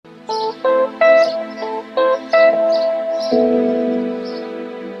Hi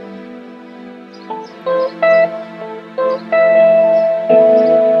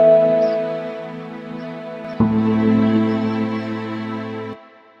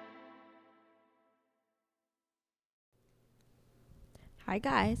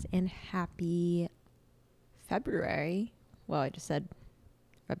guys, and happy February. Well, I just said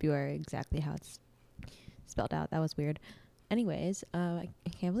February exactly how it's spelled out. That was weird. Anyways, I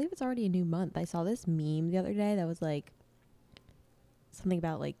can't believe it's already a new month. I saw this meme the other day that was like something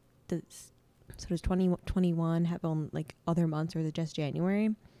about like this. So does 2021 have on like other months, or is it just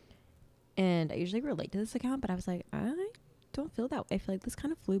January? And I usually relate to this account, but I was like, I don't feel that way. I feel like this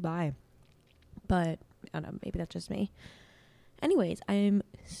kind of flew by, but I don't know. Maybe that's just me. Anyways, I'm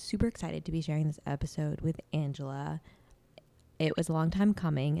super excited to be sharing this episode with Angela. It was a long time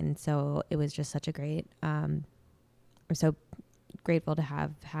coming, and so it was just such a great, I'm so grateful to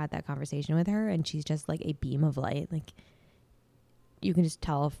have had that conversation with her, and she's just like a beam of light. Like, you can just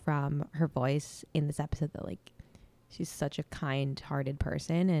tell from her voice in this episode that like she's such a kind-hearted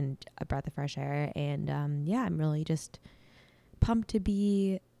person and a breath of fresh air. And yeah, I'm really just pumped to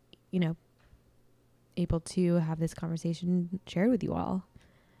be, able to have this conversation shared with you all.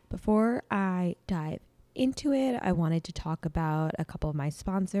 Before I dive into it, I wanted to talk about a couple of my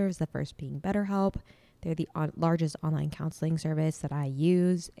sponsors, the first being BetterHelp. They're the largest online counseling service that I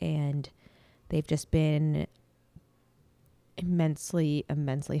use, and they've just been immensely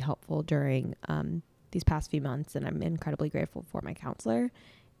helpful during these past few months, and I'm incredibly grateful for my counselor.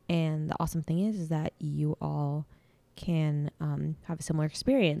 And the awesome thing is that you all can have a similar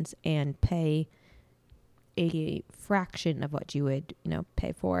experience and pay a fraction of what you would,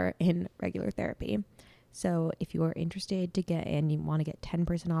 pay for in regular therapy. So if you are interested to get and you want to get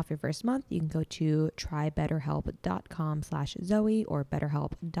 10% off your first month, you can go to trybetterhelp.com/Zoe or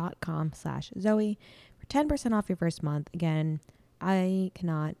betterhelp.com/Zoe for 10% off your first month. Again, I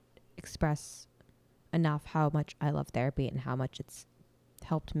cannot express enough how much I love therapy and how much it's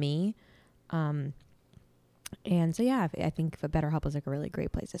helped me. And so, yeah, I think BetterHelp is like a really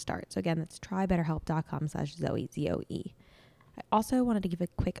great place to start. So again, that's trybetterhelp.com/Zoe, Zoe. I also wanted to give a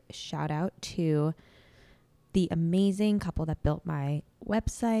quick shout out to the amazing couple that built my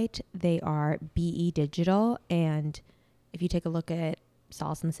website. They are BE Digital. And if you take a look at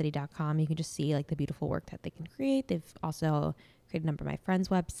solaceInTheCity.com, you can just see like the beautiful work that they can create. They've also created a number of my friends'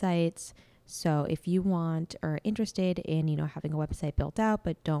 websites. So if you want or are interested in, having a website built out,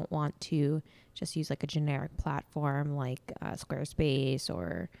 but don't want to just use like a generic platform like Squarespace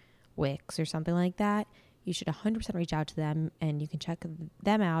or Wix or something like that, you should 100% reach out to them, and you can check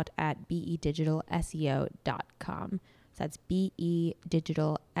them out at bedigitalseo.com. So that's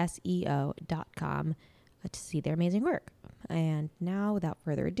bedigitalseo.com to see their amazing work. And now, without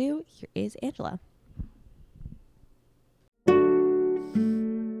further ado, here is Angela.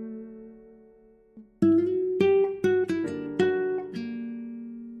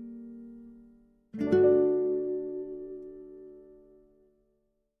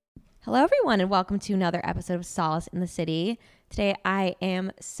 Hello, everyone, and welcome to another episode of Solace in the City. Today, I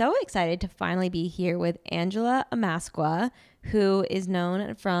am so excited to finally be here with Angela Amasqua, who is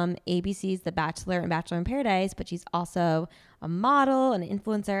known from ABC's The Bachelor and Bachelor in Paradise, but she's also a model, an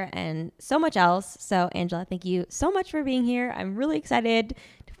influencer, and so much else. So, Angela, thank you so much for being here. I'm really excited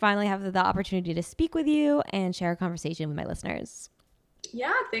to finally have the opportunity to speak with you and share a conversation with my listeners.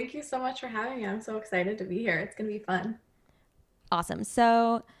 Yeah, thank you so much for having me. I'm so excited to be here. It's going to be fun. Awesome.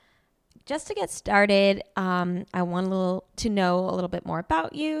 So, just to get started, I want to know a little bit more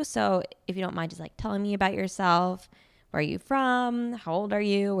about you. So if you don't mind just like telling me about yourself, where are you from? How old are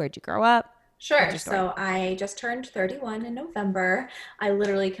you? Where'd you grow up? What's Sure. your story? So I just turned 31 in November. I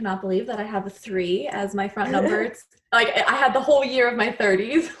literally cannot believe that I have a 3 as my front number. It's like I had the whole year of my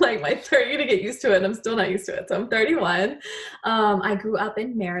 30s, like my 30 to get used to it, and I'm still not used to it. So I'm 31. I grew up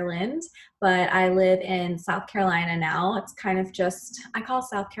in Maryland, but I live in South Carolina now. It's kind of just, I call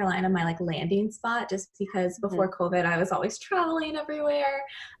South Carolina my like landing spot just because before COVID, I was always traveling everywhere.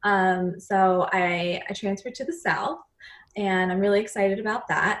 So I transferred to the South, and I'm really excited about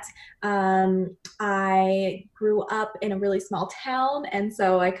that. I grew up in a really small town, and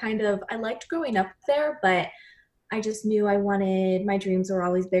so I liked growing up there, but I just knew I wanted, my dreams were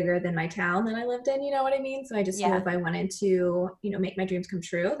always bigger than my town that I lived in, you know what I mean? So I just knew Yeah. if I wanted to, make my dreams come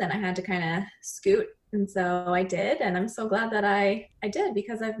true, then I had to kind of scoot. And so I did, and I'm so glad that I did,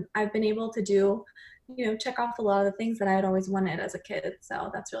 because I've been able to do, check off a lot of the things that I had always wanted as a kid. So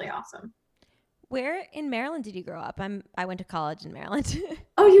that's really awesome. Where in Maryland did you grow up? I went to college in Maryland.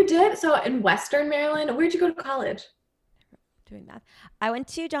 Oh, you did? So in Western Maryland, where'd you go to college? Doing math. I went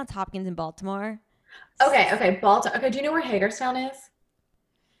to Johns Hopkins in Baltimore. Okay, okay, Baltimore. Okay, do you know where Hagerstown is?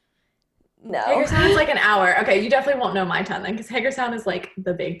 No. Hagerstown is like an hour. Okay, you definitely won't know my town then because Hagerstown is like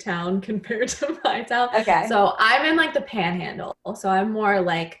the big town compared to my town. Okay. So I'm in like the panhandle. So I'm more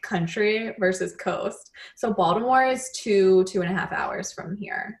like country versus coast. So Baltimore is 2.5 hours from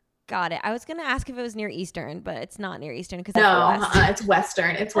here. Got it. I was gonna ask if it was near Eastern, but it's not near Eastern because No, that's the West. it's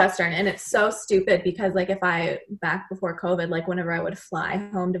Western. It's Western. And it's so stupid because, like, if I, back before COVID, like, whenever I would fly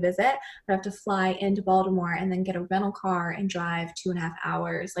home to visit, I'd have to fly into Baltimore and then get a rental car and drive 2.5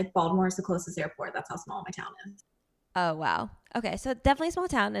 hours. Like, Baltimore is the closest airport. That's how small my town is. Oh wow. Okay, so definitely a small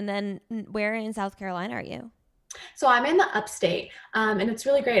town. And then where in South Carolina are you? So I'm in the upstate, and it's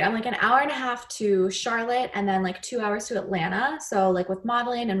really great. I'm like an hour and a half to Charlotte, and then like 2 hours to Atlanta. So like with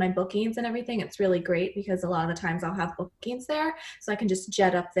modeling and my bookings and everything, it's really great because a lot of the times I'll have bookings there, so I can just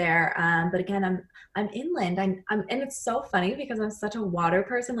jet up there. But again, I'm inland. And it's so funny because I'm such a water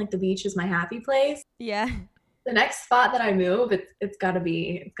person. Like the beach is my happy place. Yeah. The next spot that I move, it's gotta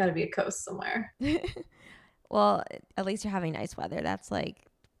be a coast somewhere. Well, at least you're having nice weather. That's like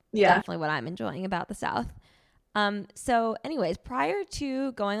Yeah. definitely what I'm enjoying about the South. So anyways, prior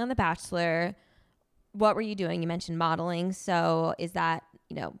to going on The Bachelor, what were you doing? You mentioned modeling. So is that,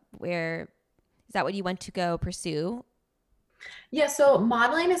 where is that what you went to go pursue? Yeah, so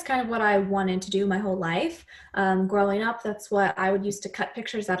modeling is kind of what I wanted to do my whole life. Growing up, that's what I would use to cut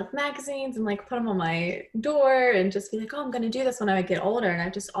pictures out of magazines and like put them on my door and just be like, oh, I'm going to do this when I get older. And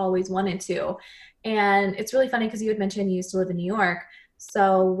I've just always wanted to. And it's really funny because you had mentioned you used to live in New York.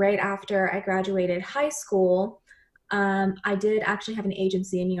 So right after I graduated high school, I did actually have an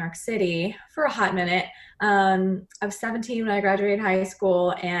agency in New York City for a hot minute. I was 17 when I graduated high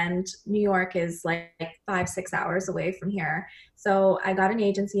school, and New York is like 5, 6 hours away from here. So I got an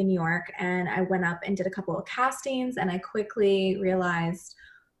agency in New York and I went up and did a couple of castings, and I quickly realized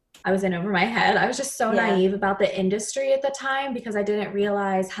I was in over my head. I was just so Yeah. naive about the industry at the time because I didn't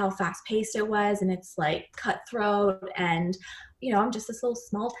realize how fast paced it was and it's like cutthroat and I'm just this little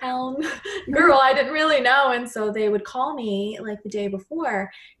small town girl. I didn't really know. And so they would call me like the day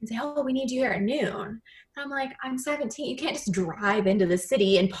before and say, oh, we need you here at noon. And I'm like, I'm 17. You can't just drive into the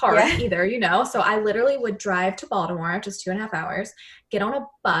city and park Yeah. either. So I literally would drive to Baltimore, just 2.5 hours, get on a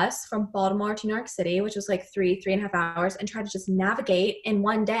bus from Baltimore to New York City, which was like 3.5 hours, and try to just navigate in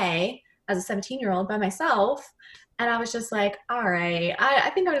one day as a 17-year-old by myself. And I was just like, all right,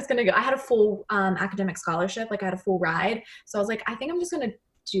 I think I'm just going to go. I had a full academic scholarship, like I had a full ride. So I was like, I think I'm just going to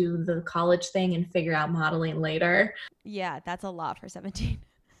do the college thing and figure out modeling later. Yeah, that's a lot for 17.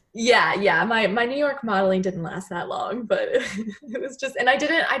 Yeah, yeah. My New York modeling didn't last that long, but it was just, and I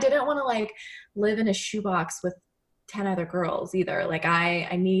didn't want to like live in a shoebox with 10 other girls either. Like I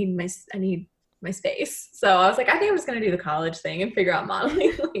need my space. So I was like, I think I'm just gonna do the college thing and figure out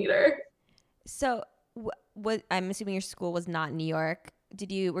modeling later. So what I'm assuming your school was not in New York.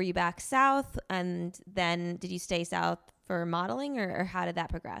 Were you back south and then did you stay south for modeling or how did that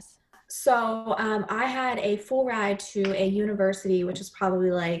progress? So I had a full ride to a university, which is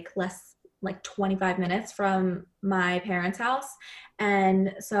probably like less like 25 minutes from my parents' house.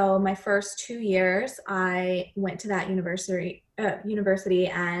 And so my first 2 years, I went to that university,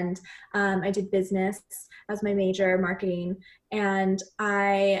 and I did business as my major, marketing. And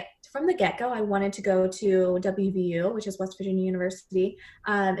from the get go, I wanted to go to WVU, which is West Virginia University.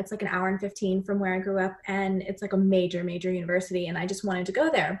 It's like an hour and 15 from where I grew up, and it's like a major, major university. And I just wanted to go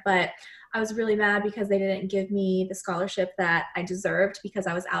there. But I was really mad because they didn't give me the scholarship that I deserved because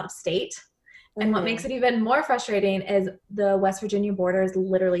I was out of state. And what makes Mm-hmm. it even more frustrating is the West Virginia border is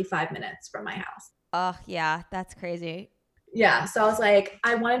literally 5 minutes from my house. Oh, yeah, that's crazy. Yeah, so I was like,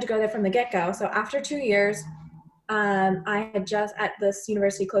 I wanted to go there from the get go. So after 2 years, I had just at this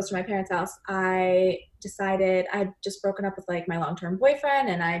university close to my parents' house. I decided I'd just broken up with like my long-term boyfriend,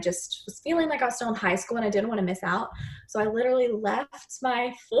 and I just was feeling like I was still in high school and I didn't want to miss out. So I literally left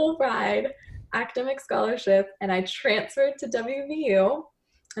my full ride academic scholarship and I transferred to WVU.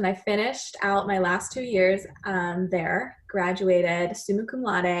 And I finished out my last 2 years there, graduated summa cum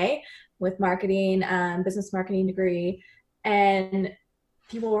laude with marketing, business marketing degree. And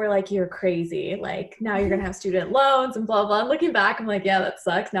people were like, you're crazy. Like, now you're going to have student loans and blah, blah. And looking back, I'm like, yeah, that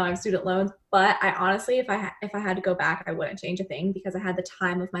sucks. Now I have student loans. But I honestly, if I had to go back, I wouldn't change a thing because I had the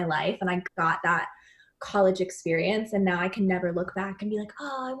time of my life and I got that college experience. And now I can never look back and be like,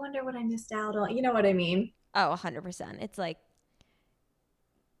 oh, I wonder what I missed out on. You know what I mean? Oh, 100%. It's like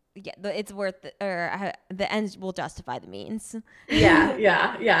yeah, it's worth it, or the ends will justify the means. Yeah,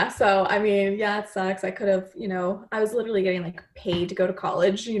 yeah, yeah. So, I mean, yeah, it sucks. I could have, I was literally getting like paid to go to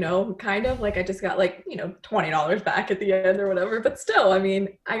college, kind of like I just got like, $20 back at the end or whatever. But still, I mean,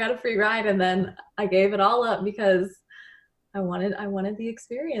 I got a free ride and then I gave it all up because I wanted the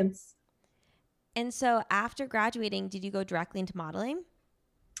experience. And so after graduating, did you go directly into modeling?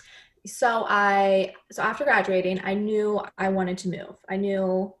 So after graduating, I knew I wanted to move. I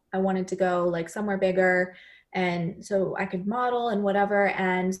knew I wanted to go like somewhere bigger and so I could model and whatever.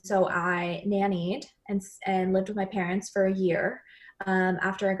 And so I nannied and lived with my parents for a year.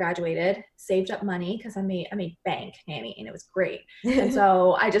 After I graduated, saved up money because I made bank nanny and it was great. And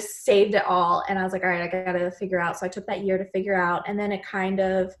so I just saved it all and I was like, all right, I gotta figure out. So I took that year to figure out, and then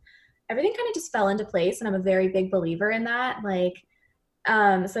everything kind of just fell into place. And I'm a very big believer in that. Like,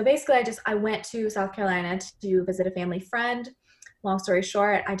 so basically I went to South Carolina to visit a family friend. Long story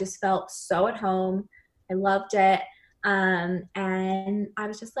short, I just felt so at home. I loved it. And I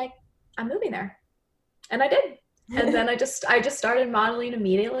was just like, I'm moving there. And I did. And then I just started modeling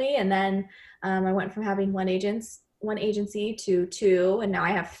immediately. And then I went from having one agency to two, and now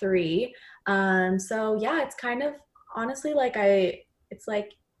I have three. So yeah, it's kind of honestly like it's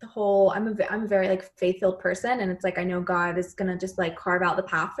like the whole I'm a very like faith-filled person, and it's like I know God is gonna just like carve out the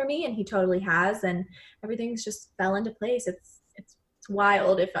path for me, and He totally has, and everything's just fell into place. It's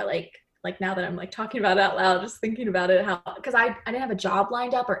wild if I like now that I'm like talking about it out loud, just thinking about it, how because I didn't have a job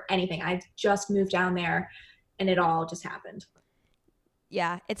lined up or anything. I just moved down there and it all just happened.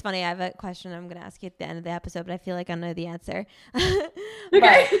 Yeah, it's funny. I have a question I'm going to ask you at the end of the episode, but I feel like I know the answer. Okay.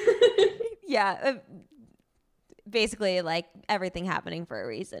 But yeah, basically like everything happening for a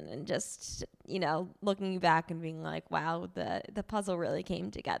reason, and just, looking back and being like, wow, the puzzle really came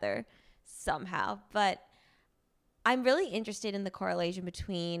together somehow. But I'm really interested in the correlation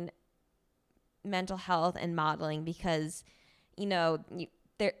between mental health and modeling because,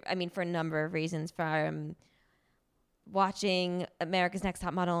 I mean, for a number of reasons, from watching America's Next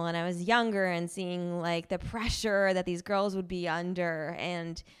Top Model when I was younger and seeing like the pressure that these girls would be under,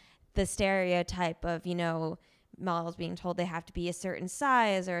 and the stereotype of, models being told they have to be a certain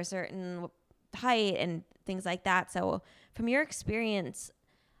size or a certain height and things like that. So from your experience,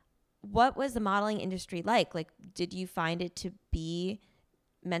 what was the modeling industry like? Like, did you find it to be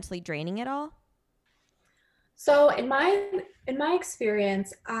mentally draining at all? So in my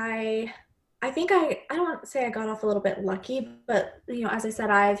experience, I think I don't want to say I got off a little bit lucky, but as I said,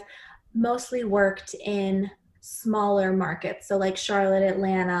 I've mostly worked in smaller markets. So like Charlotte,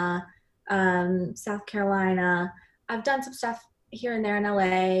 Atlanta, South Carolina. I've done some stuff here and there in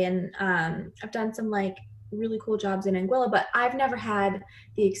LA, and I've done some like really cool jobs in Anguilla, but I've never had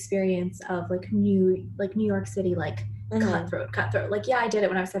the experience of New York City, like Mm-hmm. cutthroat. Like, yeah, I did it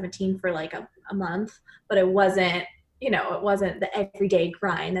when I was 17 for like a month, but it wasn't the everyday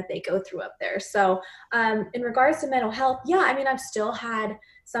grind that they go through up there. So in regards to mental health, yeah, I mean, I've still had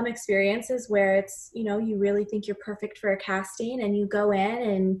some experiences where it's, you really think you're perfect for a casting, and you go in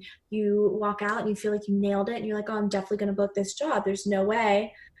and you walk out and you feel like you nailed it, and you're like, oh, I'm definitely going to book this job. There's no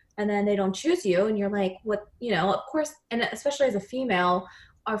way. And then they don't choose you, and you're like, what, of course, and especially as a female,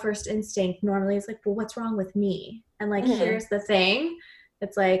 our first instinct normally is like, well, what's wrong with me? And like, Mm-hmm. here's the thing.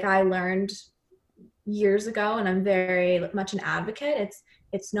 It's like I learned years ago, and I'm very much an advocate.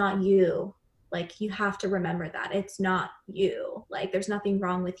 It's not you. Like, you have to remember that it's not you. Like, there's nothing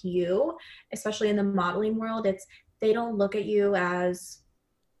wrong with you, especially in the modeling world. They don't look at you as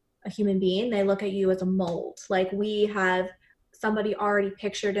a human being. They look at you as a mold. Like, we have somebody already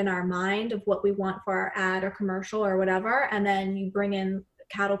pictured in our mind of what we want for our ad or commercial or whatever, and then you bring in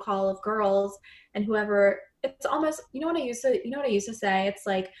cattle call of girls, and whoever, it's almost, you know what I used to say, it's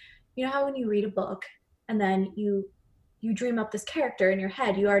like, how when you read a book and then you dream up this character in your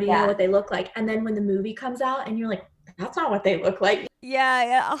head, you already know Yeah. what they look like, and then when the movie comes out and you're like, that's not what they look like. Yeah,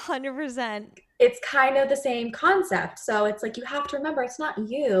 yeah, 100%. It's kind of the same concept. So it's like, you have to remember, it's not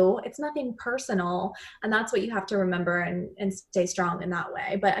you, it's nothing personal. And that's what you have to remember, and stay strong in that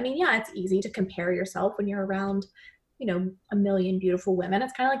way. But I mean, yeah, it's easy to compare yourself when you're around, a million beautiful women.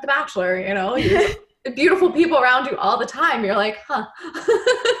 It's kind of like The Bachelor, you beautiful people around you all the time. You're like, huh.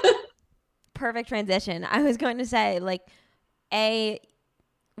 Perfect transition. I was going to say, like, A,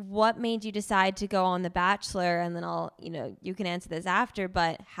 what made you decide to go on The Bachelor? And then you can answer this after,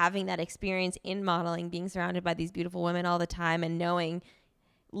 but having that experience in modeling, being surrounded by these beautiful women all the time, and knowing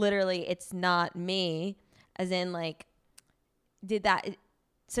literally it's not me, as in, like, did that.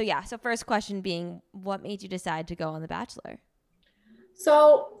 So, yeah. So, first question being, what made you decide to go on The Bachelor?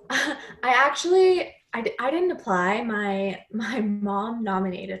 So I actually I didn't apply. My mom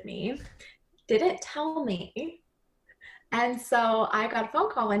nominated me, didn't tell me. And so I got a phone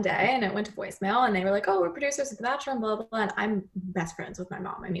call one day and it went to voicemail and they were like, oh, we're producers of The Bachelor and blah, blah, blah. And I'm best friends with my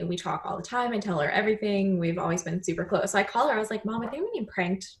mom. I mean, we talk all the time. I tell her everything. We've always been super close. So I call her. I was like, Mom, I think I'm getting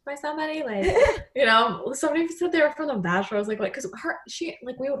pranked by somebody. Like, somebody said they were from The Bachelor. I was like, because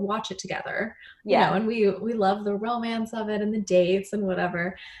we would watch it together, and we love the romance of it and the dates and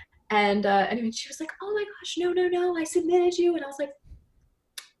whatever. And anyway, she was like, oh my gosh, no, no, no, I submitted you. And I was like,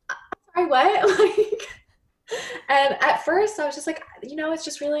 sorry, what? Like, and at first I was just like, it's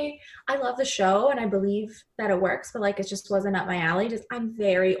just really, I love the show and I believe that it works, but like, it just wasn't up my alley. I'm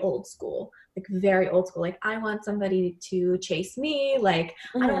very old school, like very old school. Like I want somebody to chase me. Like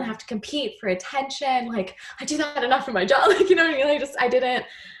I don't have to compete for attention. Like I do that enough in my job. Like, you know what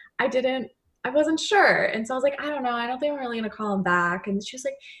I mean? I wasn't sure. And so I was like, I don't know. I don't think I'm really going to call him back. And she was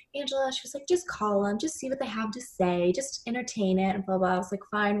like, Angela, she was like, just call them, just see what they have to say, just entertain it and blah, blah. I was like,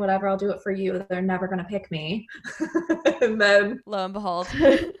 fine, whatever. I'll do it for you. They're never going to pick me. And then lo and behold,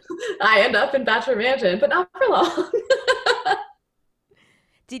 I end up in Bachelor Mansion, but not for long.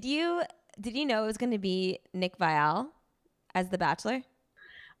 Did you know it was going to be Nick Viall as the Bachelor?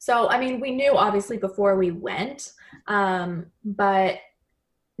 So, I mean, we knew obviously before we went, but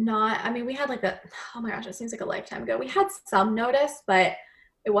we had like oh my gosh, it seems like a lifetime ago. We had some notice, but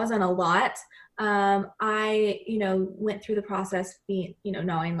it wasn't a lot. I, went through the process being,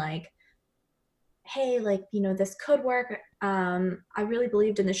 knowing like, hey, like, this could work. I really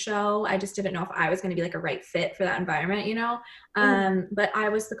believed in the show. I just didn't know if I was going to be like a right fit for that environment, but I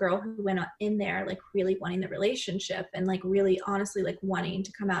was the girl who went in there, like really wanting the relationship and like really honestly, like wanting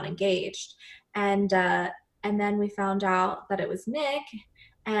to come out engaged. And then we found out that it was Nick.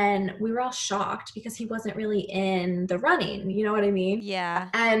 And we were all shocked because he wasn't really in the running. You know what I mean? Yeah.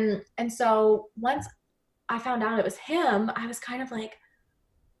 And so once I found out it was him, I was kind of like,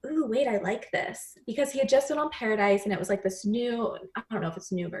 ooh, wait, I like this. Because he had just been on Paradise and it was like this new, I don't know if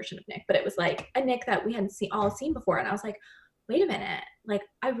it's a new version of Nick, but it was like a Nick that we hadn't seen before. And I was like, wait a minute, like,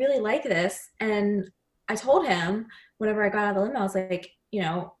 I really like this. And I told him whenever I got out of the limo, I was like,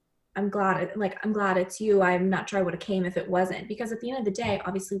 I'm glad it's you. I'm not sure I would have came if it wasn't, because at the end of the day,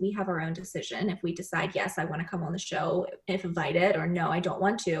 obviously we have our own decision. If we decide, yes, I want to come on the show, if invited, or no, I don't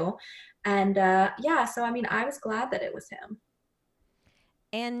want to. And so, I mean, I was glad that it was him.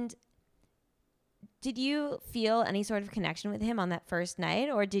 And did you feel any sort of connection with him on that first night,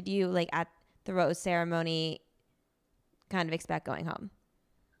 or did you, like, at the rose ceremony kind of expect going home?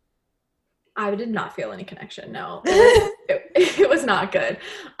 I did not feel any connection. No, it was not good.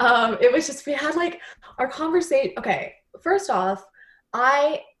 It was just, we had like our conversation. Okay, first off,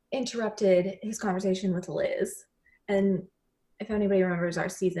 I interrupted his conversation with Liz. And if anybody remembers our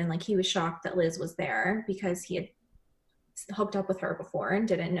season, like he was shocked that Liz was there because he had hooked up with her before and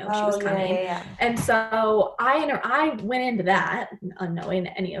didn't know she was coming. Yeah. And so I went into that unknowing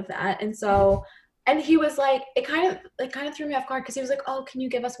any of that. And so, and he was like, it kind of threw me off guard because he was like, oh, can you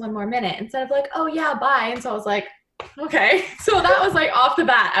give us one more minute? Instead of like, oh yeah, bye. And so I was like, okay. So that was like off the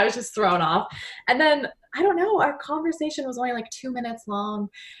bat, I was just thrown off. And then I don't know, our conversation was only like 2 minutes long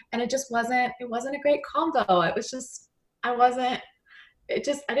and it wasn't a great combo. It was just, I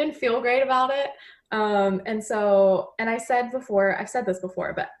didn't feel great about it. And I've said this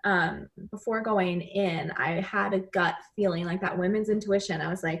before, but before going in, I had a gut feeling like that women's intuition. I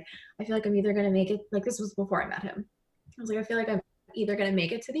was like, I feel like I'm either going to make it, like this was before I met him. I was like, I feel like I'm either going to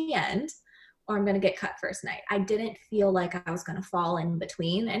make it to the end or I'm going to get cut first night. I didn't feel like I was going to fall in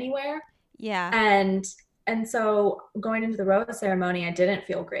between anywhere. Yeah. And so going into the rose ceremony, I didn't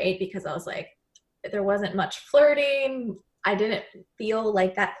feel great because I was like, there wasn't much flirting. I didn't feel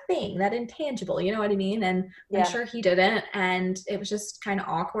like that thing, that intangible, you know what I mean? And I'm sure he didn't. And it was just kind of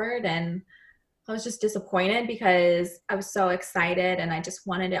awkward. And I was just disappointed because I was so excited and I just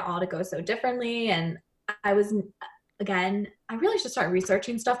wanted it all to go so differently. And I was, again, I really should start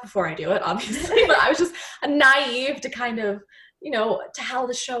researching stuff before I do it, obviously. But I was just naive to kind of, to how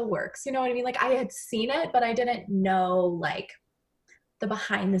the show works. You know what I mean? Like I had seen it, but I didn't know like the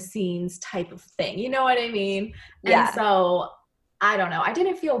behind the scenes type of thing. You know what I mean? Yeah. And so I don't know. I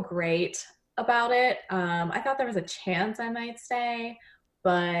didn't feel great about it. I thought there was a chance I might stay,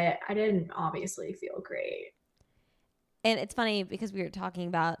 but I didn't obviously feel great. And it's funny because we were talking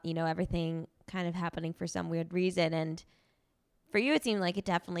about, everything kind of happening for some weird reason. And for you, it seemed like it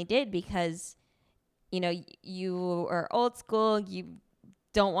definitely did because, you are old school. You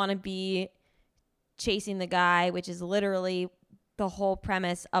don't want to be chasing the guy, which is literally the whole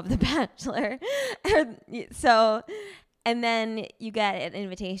premise of The Bachelor. So And then you get an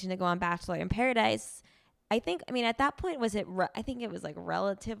invitation to go on Bachelor in Paradise. I mean, at that point, I think it was like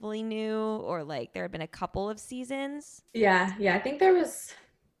relatively new, or like there had been a couple of seasons. Yeah, yeah. I think there was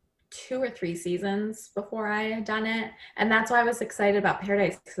 2 or 3 seasons before I had done it. And that's why I was excited about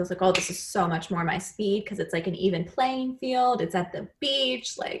Paradise, because I was like, oh, this is so much more my speed because it's like an even playing field. It's at the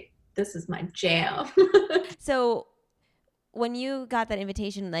beach. Like, this is my jam. So when you got that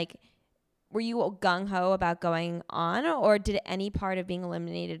invitation, like, were you gung ho about going on, or did any part of being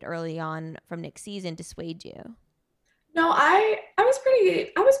eliminated early on from Nick's season dissuade you? No, I was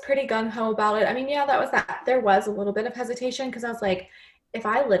pretty gung ho about it. I mean, yeah, that was that. There was a little bit of hesitation because I was like, if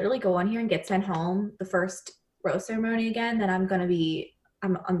I literally go on here and get sent home the first rose ceremony again, then I'm gonna be,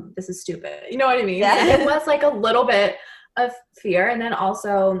 this is stupid. You know what I mean? Yeah. Like, it was like a little bit of fear, and then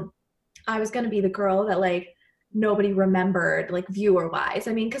also I was gonna be the girl that like nobody remembered, like viewer wise.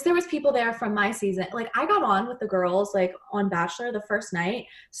 I mean, because there was people there from my season. Like, I got on with the girls like on Bachelor the first night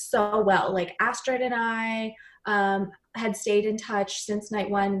so well. Like Astrid and I had stayed in touch since night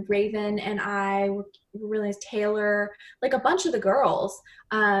one. Raven and I were really nice. Taylor, like a bunch of the girls.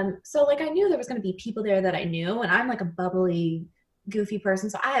 So like I knew there was going to be people there that I knew, and I'm like a bubbly, goofy person.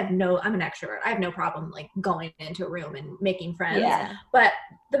 So I'm an extrovert. I have no problem like going into a room and making friends. Yeah. But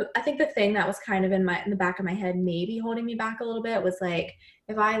I think the thing that was kind of in the back of my head, maybe holding me back a little bit, was like,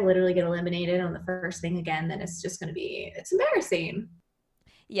 if I literally get eliminated on the first thing again, then it's embarrassing.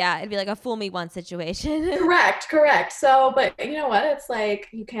 Yeah, it'd be like a fool me once situation. Correct. So, but you know what? It's like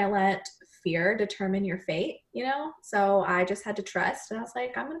you can't let fear determine your fate, you know? So I just had to trust, and I was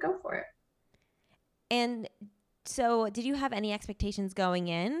like, I'm going to go for it. And so, did you have any expectations going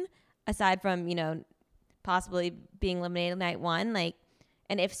in aside from, possibly being eliminated night one? Like,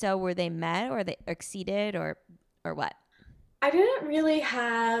 and if so, were they met or they exceeded or what? I didn't really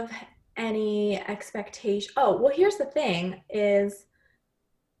have any expectation. Oh, well, here's the thing is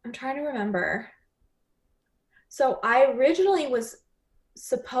I'm trying to remember. So I originally I was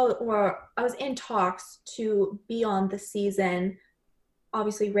in talks to be on the season,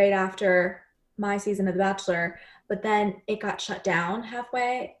 obviously right after my season of The Bachelor, but then it got shut down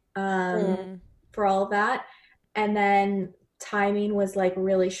halfway for all of that. And then timing was like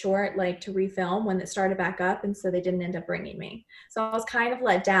really short, like to refilm when it started back up. And so they didn't end up bringing me. So I was kind of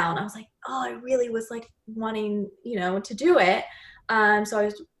let down. I was like, oh, I really was like wanting, to do it. So I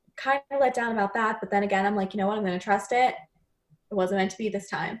was kind of let down about that. But then again, I'm like, you know what? I'm going to trust it. It wasn't meant to be this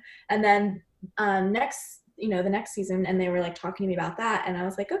time. And then the next season, and they were like talking to me about that, and I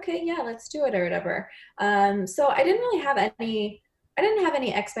was like, okay, yeah, let's do it or whatever. So I didn't have any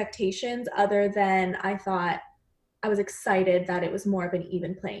expectations other than I thought I was excited that it was more of an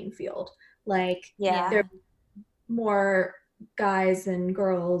even playing field. Like, Yeah. there were more guys and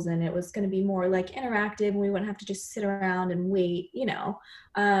girls, and it was going to be more like interactive, and we wouldn't have to just sit around and wait,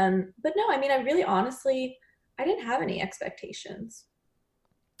 But no, I mean, I really honestly, I didn't have any expectations.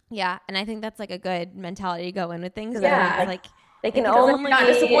 Yeah, and I think that's like a good mentality to go in with things. Yeah, It's like they can could only not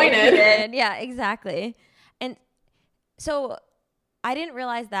be disappointed. Yeah, exactly. And so I didn't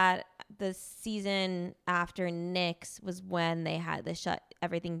realize that the season after Nick's was when they had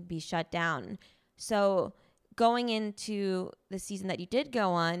everything be shut down. So going into the season that you did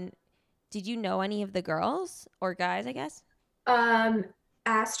go on, did you know any of the girls or guys, I guess?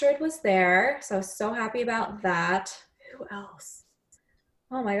 Astrid was there, so I was so happy about that. Who else?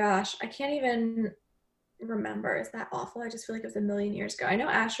 Oh my gosh, I can't even remember. Is that awful? I just feel like it was a million years ago. I know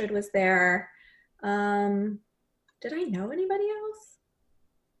Astrid was there. Did I know anybody else?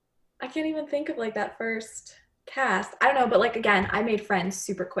 I can't even think of like that first cast. I don't know, but like again, I made friends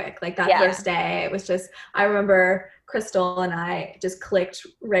super quick. Like that first day, it was just, I remember Crystal and I just clicked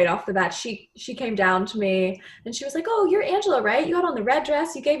right off the bat. She came down to me and she was like, "Oh, you're Angela, right? You had on the red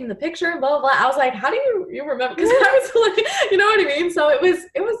dress. You gave him the picture and blah blah blah." I was like, "How do you remember?" Because I was like, you know what I mean. So it was.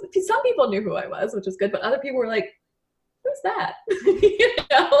 Some people knew who I was, which is good, but other people were like, "Who's that?"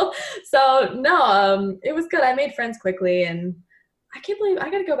 So no, it was good. I made friends quickly, and I can't believe I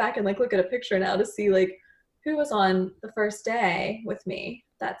got to go back and like look at a picture now to see like who was on the first day with me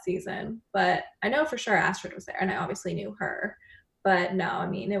that season. But I know for sure Astrid was there, and I obviously knew her. But no, I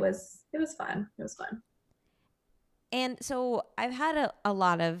mean, it was fun. It was fun. And so I've had a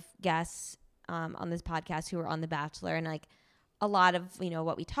lot of guests on this podcast who are on The Bachelor, and like a lot of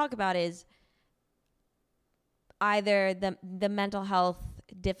what we talk about is either the mental health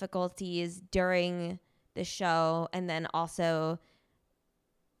difficulties during the show, and then also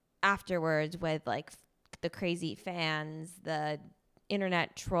afterwards with like the crazy fans, the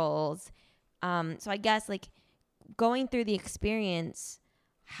internet trolls. So I guess like going through the experience,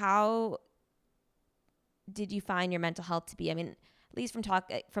 how did you find your mental health to be? I mean, at least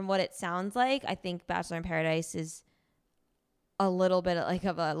from what it sounds like, I think Bachelor in Paradise is a little bit like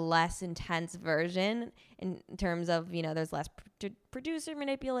of a less intense version in terms of, there's less producer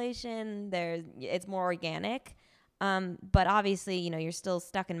manipulation. It's more organic. But obviously, you're still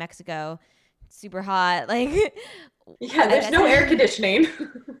stuck in Mexico, super hot. Like, yeah, there's no air conditioning.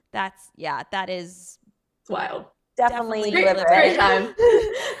 that is it's wild. Definitely it's great time.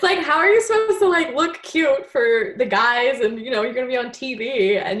 It's like, how are you supposed to like look cute for the guys, and you're gonna be on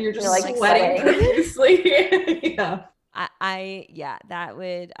TV and you're just like sweating profusely. Yeah. I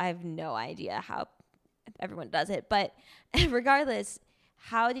have no idea how everyone does it, but regardless,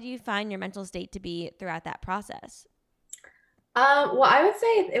 how did you find your mental state to be throughout that process? Well, I would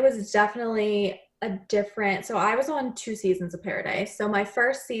say it was definitely so I was on 2 seasons of Paradise. So my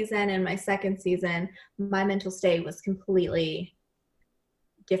first season and my second season, my mental state was completely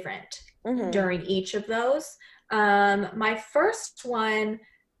different during each of those. My first one,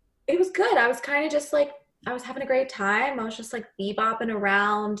 it was good. I was kind of just like, I was having a great time. I was just like bebopping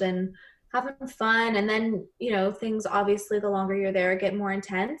around and having fun. And then, things obviously, the longer you're there, get more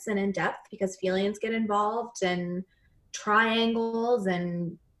intense and in depth because feelings get involved and triangles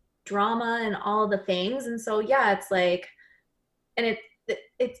and drama and all the things. And so, yeah, it's like, and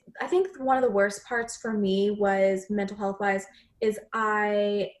it's, I think one of the worst parts for me was mental health wise is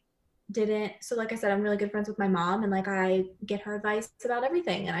so like I said, I'm really good friends with my mom, and like I get her advice about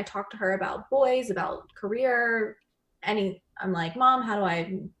everything, and I talk to her about boys, about career, I'm like, Mom, how do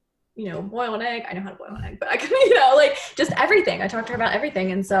I boil an egg? I know how to boil an egg, but I can like just everything. I talk to her about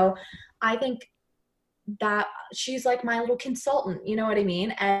everything. And so I think that she's like my little consultant, you know what I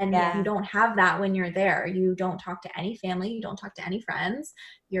mean? And you don't have that when you're there. You don't talk to any family, you don't talk to any friends,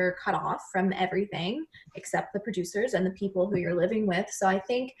 you're cut off from everything except the producers and the people who you're living with. So I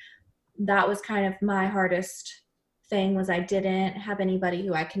think that was kind of my hardest thing, was I didn't have anybody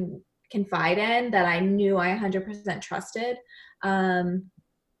who I can confide in that I knew I 100% trusted.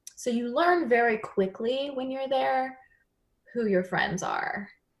 So you learn very quickly when you're there who your friends are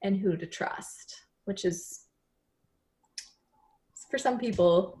and who to trust, which is, for some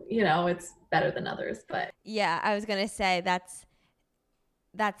people, it's better than others. But yeah, I was gonna say that's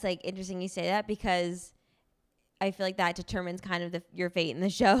like interesting you say that, because I feel like that determines kind of your fate in the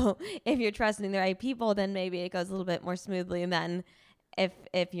show. If you're trusting the right people, then maybe it goes a little bit more smoothly than if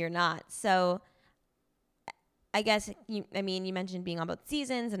you're not. So I guess you mentioned being on both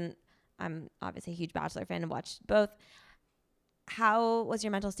seasons, and I'm obviously a huge Bachelor fan and watched both. How was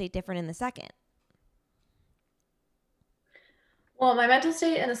your mental state different in the second? Well, my mental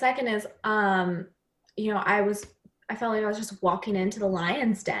state in the second is, I felt like I was just walking into the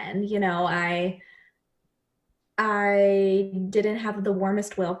lion's den. I didn't have the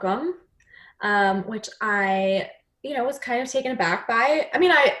warmest welcome, which I, was kind of taken aback by. I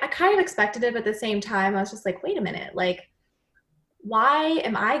mean, I kind of expected it, but at the same time, I was just like, wait a minute, like, why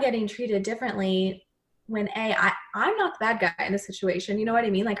am I getting treated differently when I'm not the bad guy in this situation? You know what I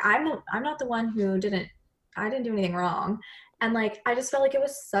mean? Like, I'm not the one who I didn't do anything wrong. And like, I just felt like it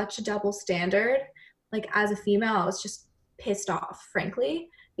was such a double standard. Like, as a female, I was just pissed off, frankly,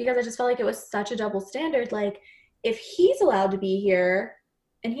 because I just felt like it was such a double standard. Like, if he's allowed to be here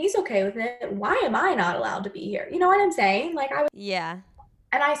and he's okay with it, why am I not allowed to be here? You know what I'm saying? Like, yeah.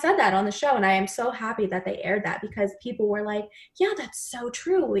 And I said that on the show, and I am so happy that they aired that, because people were like, yeah, that's so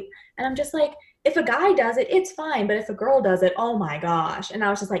true. And I'm just like, if a guy does it, it's fine. But if a girl does it, oh my gosh. And I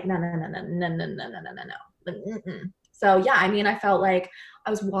was just like, no. So yeah, I mean, I felt like I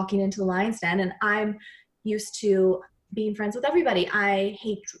was walking into the lion's den, and I'm used to being friends with everybody. I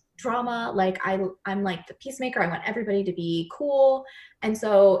hate drama. Like, I'm like the peacemaker. I want everybody to be cool. And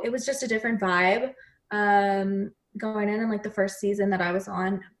so it was just a different vibe. Going in, and like the first season that I was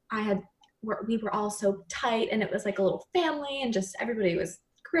on, we were all so tight, and it was like a little family, and just everybody was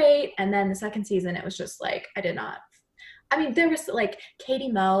great. And then the second season, it was just like, there was like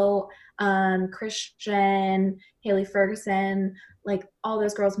Katie Mo, Christian, Haley Ferguson, like all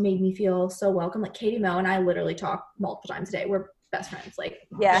those girls made me feel so welcome. Like Katie Mo and I literally talk multiple times a day. We're best friends. Like,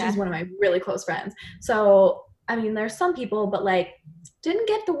 she's one of my really close friends. So, I mean, there's some people, but like, didn't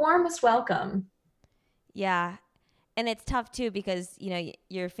get the warmest welcome. Yeah. And it's tough too, because, you're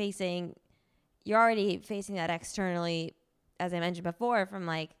already facing that externally, as I mentioned before, from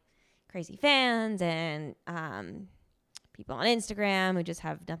like crazy fans and people on Instagram who just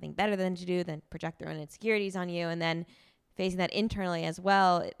have nothing better than to do than project their own insecurities on you. And then facing that internally as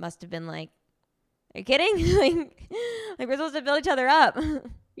well, it must have been like, are you kidding? like we're supposed to build each other up.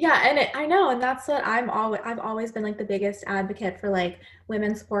 Yeah, and I know, and that's what I've always been like the biggest advocate for like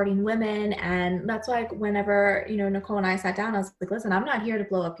women supporting women, and that's why whenever, Nicole and I sat down, I was like, listen, I'm not here to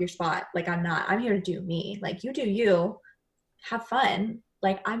blow up your spot. Like I'm not. I'm here to do me. Like you do you, have fun.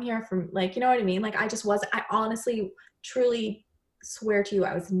 Like I'm here for like, you know what I mean? Like I honestly truly swear to you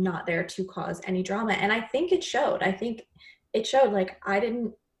I was not there to cause any drama, and I think it showed. I think it showed like I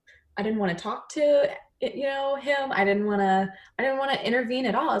didn't want to talk to him. I didn't want to intervene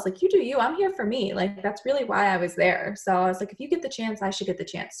at all. I was like, you do you. I'm here for me. Like that's really why I was there. So I was like, if you get the chance, I should get the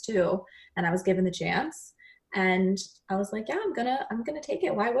chance too. And I was given the chance, and I was like, yeah, I'm gonna take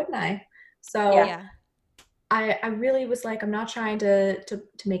it. Why wouldn't I? So Yeah. I really was like, I'm not trying to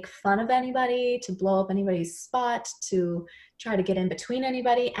make fun of anybody, to blow up anybody's spot, to try to get in between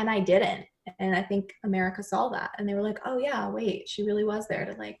anybody, and I didn't. And I think America saw that, and they were like, oh yeah, wait, she really was there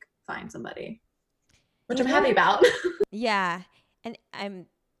to like find somebody, which I'm happy about. Yeah. And I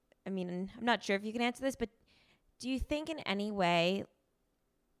mean, I'm not sure if you can answer this, but do you think in any way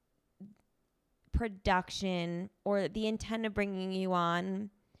production or the intent of bringing you on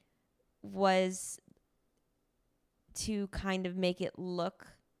was to kind of make it look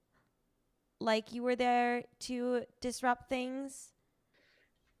like you were there to disrupt things?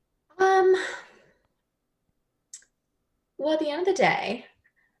 um, well, at the end of the day,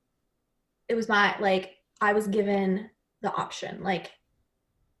 it was my like I was given the option. Like,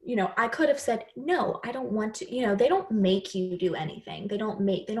 I could have said, no, I don't want to, they don't make you do anything. They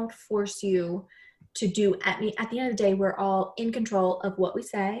don't force you to do at the end of the day, we're all in control of what we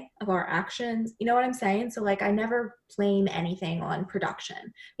say, of our actions. You know what I'm saying? So like I never blame anything on production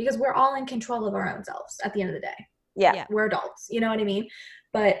because we're all in control of our own selves at the end of the day. Yeah. We're adults, you know what I mean?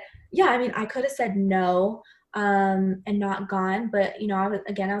 But yeah, I mean, I could have said no and not gone, but I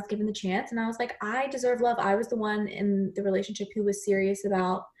was given the chance, and I was like, I deserve love. I was the one in the relationship who was serious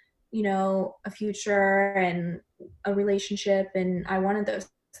about a future and a relationship, and I wanted those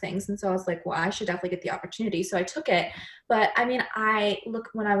things. And so I was like, well, I should definitely get the opportunity. So I took it. But I mean,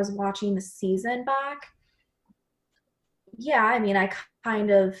 when I was watching the season back, yeah, I mean, I kind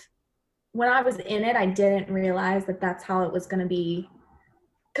of, when I was in it, I didn't realize that that's how it was going to be.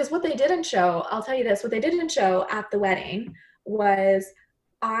 Because what they didn't show, I'll tell you this, what they didn't show at the wedding was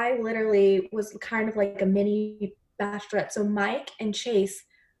I literally was kind of like a mini bachelorette. So Mike and Chase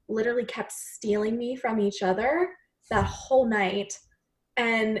literally kept stealing me from each other that whole night.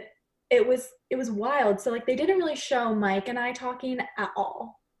 And it was wild. So like they didn't really show Mike and I talking at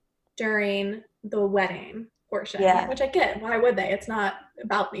all during the wedding portion, Yeah. which I get. Why would they? It's not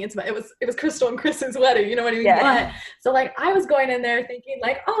about me. It was Crystal and Kristen's wedding. You know what I mean? Yeah. But so like I was going in there thinking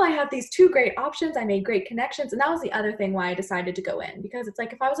like, oh, I have these two great options. I made great connections, and that was the other thing why I decided to go in, because it's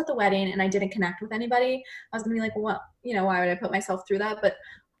like if I was at the wedding and I didn't connect with anybody, I was gonna be like, well, why would I put myself through that? But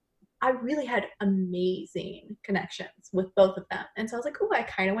I really had amazing connections with both of them. And so I was like, oh, I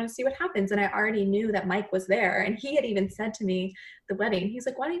kind of want to see what happens. And I already knew that Mike was there. And he had even said to me the wedding, he's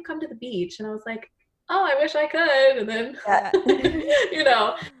like, why don't you come to the beach? And I was like, oh, I wish I could. And then,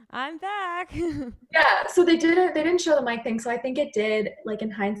 I'm back. yeah. So they didn't show the Mike thing. So I think it did, like in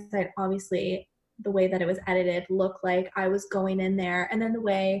hindsight, obviously, the way that it was edited look like I was going in there. And then the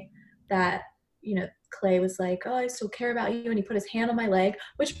way that, Clay was like, oh, I still care about you. And he put his hand on my leg,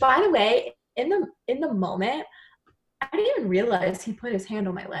 which by the way, in the moment, I didn't even realize he put his hand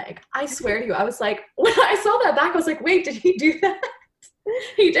on my leg. I swear to you, I was like, when I saw that back, I was like, wait, did he do that?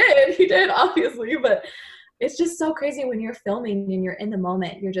 He did, obviously. But it's just so crazy when you're filming and you're in the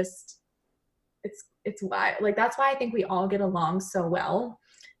moment. You're just, it's why, like, that's why I think we all get along so well,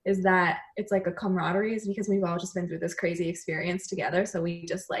 is that it's like a camaraderie, is because we've all just been through this crazy experience together. So we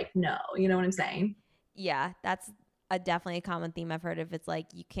just like know, you know what I'm saying? Yeah, that's definitely a common theme I've heard of. It's like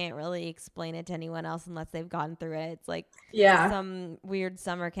you can't really explain it to anyone else unless they've gone through it. It's like some weird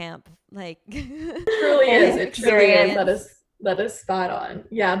summer camp. Like truly is. It truly is. That is spot on.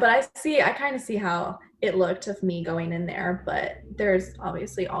 Yeah, but I kind of see how it looked of me going in there, but there's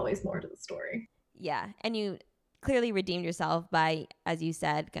obviously always more to the story. Yeah, and you clearly redeemed yourself by, as you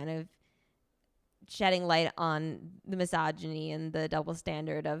said, kind of shedding light on the misogyny and the double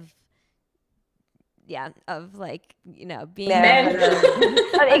standard of like, being men.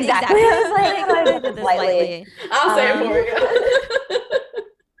 Exactly. I was like, lightly. I'll say it for you.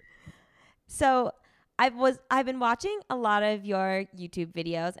 So I've been watching a lot of your YouTube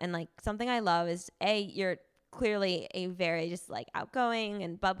videos, and like something I love is you're clearly a very just like outgoing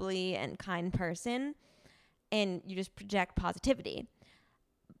and bubbly and kind person, and you just project positivity.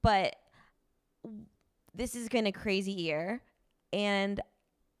 But this has been a crazy year, and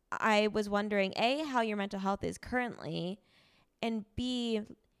I was wondering, A, how your mental health is currently, and B,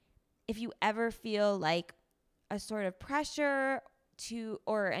 if you ever feel like a sort of pressure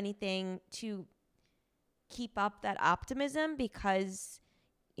or anything to keep up that optimism, because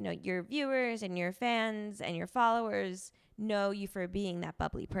your viewers and your fans and your followers know you for being that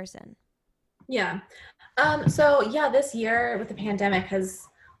bubbly person. Yeah. So yeah, this year with the pandemic has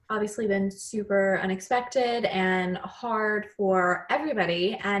obviously been super unexpected and hard for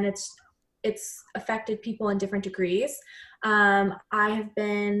everybody, and it's affected people in different degrees. I have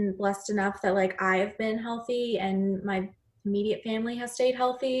been blessed enough that like I have been healthy and my immediate family has stayed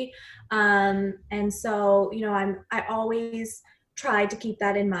healthy. And so, I always tried to keep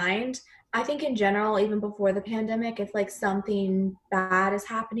that in mind. I think in general, even before the pandemic, if like something bad is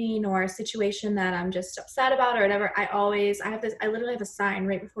happening or a situation that I'm just upset about or whatever, I literally have a sign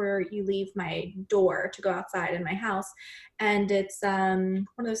right before you leave my door to go outside in my house. And it's one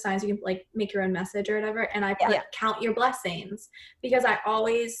of those signs you can like make your own message or whatever. And I put count your blessings, because I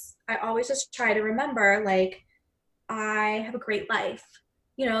always just try to remember, like, I have a great life.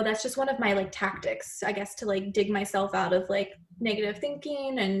 That's just one of my like tactics, I guess, to like dig myself out of like negative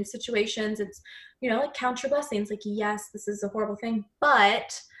thinking and situations. It's, like count your blessings. Like, yes, this is a horrible thing,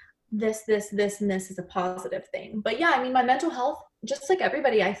 but this, and this is a positive thing. But yeah, I mean, my mental health, just like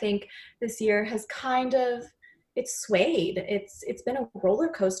everybody, I think this year has kind of, it's swayed. It's been a roller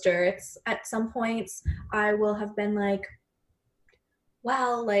coaster. It's at some points I will have been like,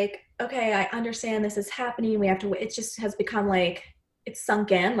 wow, like, okay, I understand this is happening. We have to, it just has become like, it's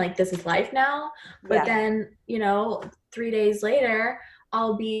sunk in, like this is life now. But then, 3 days later,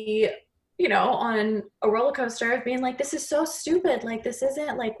 I'll be, on a roller coaster of being like, this is so stupid. Like, this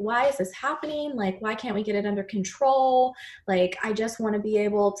isn't like, why is this happening? Like, why can't we get it under control? Like, I just want to be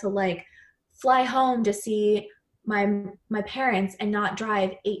able to like fly home to see my parents and not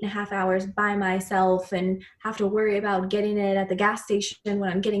drive 8.5 hours by myself and have to worry about getting it at the gas station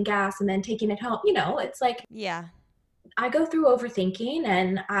when I'm getting gas and then taking it home. It's like, I go through overthinking,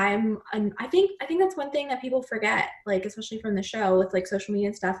 and I think that's one thing that people forget, like, especially from the show with like social media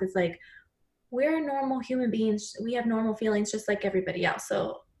and stuff, is like, we're normal human beings. We have normal feelings just like everybody else.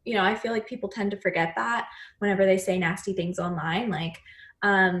 So, I feel like people tend to forget that whenever they say nasty things online. Like,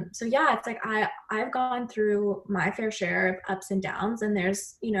 so yeah, it's like I've gone through my fair share of ups and downs, and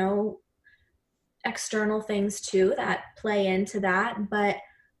there's, external things too that play into that. But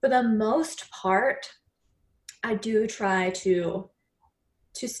for the most part, I do try to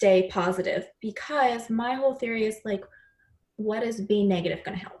stay positive, because my whole theory is like, what is being negative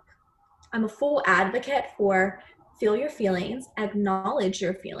going to help? I'm a full advocate for feel your feelings, acknowledge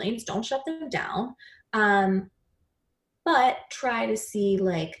your feelings, don't shut them down. But try to see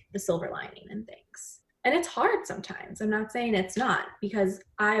like the silver lining in things. And it's hard sometimes. I'm not saying it's not, because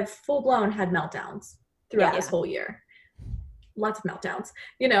I've full blown had meltdowns throughout this whole year. Lots of meltdowns,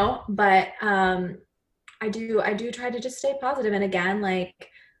 but I do try to just stay positive. And again, like,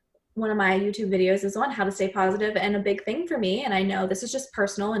 one of my YouTube videos is on how to stay positive, and a big thing for me, and I know this is just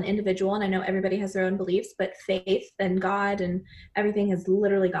personal and individual, and I know everybody has their own beliefs, but faith and God and everything has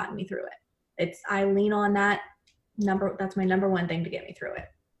literally gotten me through it. I lean on that. That's my number one thing to get me through it.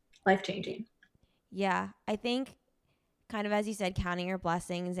 Life-changing. Yeah, I think kind of as you said, counting your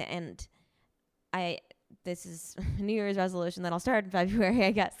blessings, and this is a New Year's resolution that I'll start in February,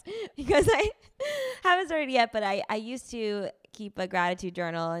 I guess, because I haven't started yet, but I used to keep a gratitude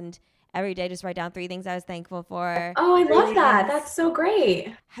journal, and every day just write down 3 things I was thankful for. Oh, I love that. That's so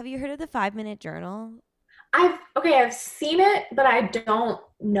great. Have you heard of the 5-minute journal? I've seen it, but I don't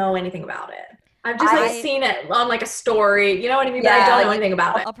know anything about it. I've just seen it on like a story, you know what I mean? But I don't know anything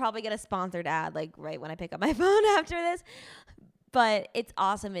about it. I'll probably get a sponsored ad like right when I pick up my phone after this. But it's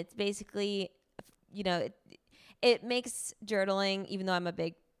awesome. It's basically, it makes journaling, even though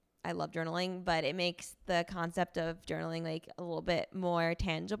I love journaling, but it makes the concept of journaling like a little bit more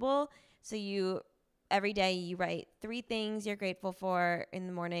tangible. So every day you write 3 things you're grateful for in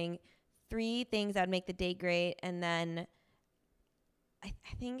the morning, 3 things that would make the day great, and then I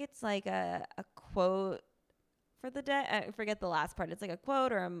think it's like a quote for the day. I forget the last part. It's like a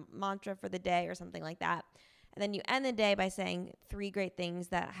quote or a mantra for the day or something like that. And then you end the day by saying 3 great things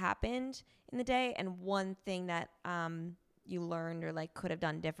that happened in the day and 1 thing that you learned or like could have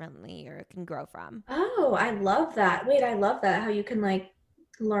done differently or can grow from. Oh, I love that. Wait, I love that. How you can like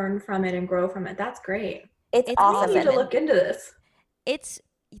learn from it and grow from it. That's great. It's awesome. I need to look into this. It's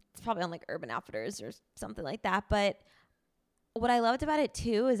probably on like Urban Outfitters or something like that. But what I loved about it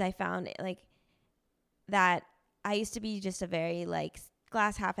too is I found like that I used to be just a very like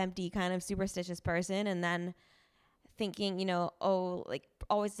glass half empty kind of superstitious person, and then thinking, like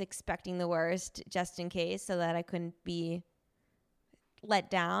always expecting the worst just in case so that I couldn't be let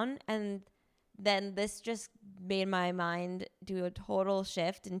down. And then this just made my mind do a total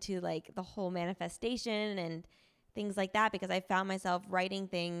shift into like the whole manifestation and things like that, because I found myself writing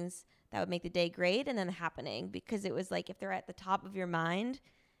things that would make the day great and then happening, because it was like if they're at the top of your mind,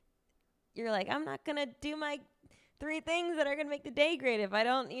 you're like, I'm not going to do my 3 things that are going to make the day great if I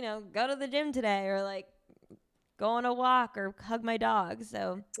don't, go to the gym today or like go on a walk or hug my dog.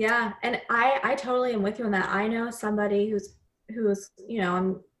 So yeah, and I totally am with you on that. I know somebody who's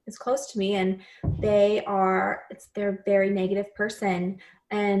is close to me, and they're a very negative person.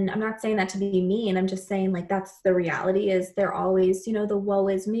 And I'm not saying that to be mean. I'm just saying like that's the reality. Is they're always, the woe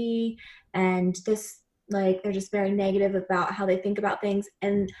is me, and this, like, they're just very negative about how they think about things,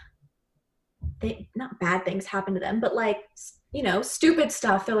 and they, not bad things happen to them, but like, stupid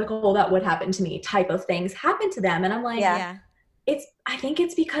stuff. They're like, oh, that would happen to me type of things happen to them. And I'm like, yeah. I think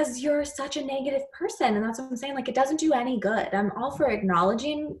it's because you're such a negative person. And that's what I'm saying. Like, it doesn't do any good. I'm all for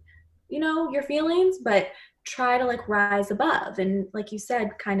acknowledging, your feelings, but try to like rise above. And like you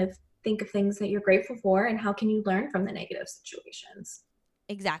said, kind of think of things that you're grateful for and how can you learn from the negative situations.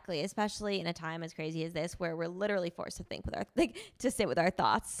 Exactly, especially in a time as crazy as this where we're literally forced to think with our to sit with our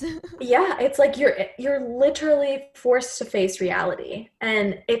thoughts. Yeah, it's like you're literally forced to face reality,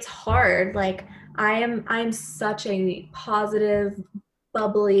 and it's hard. Like I'm such a positive,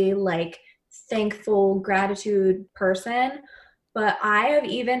 bubbly, like thankful, gratitude person, but I have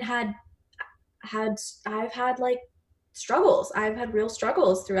even I've had like struggles. I've had real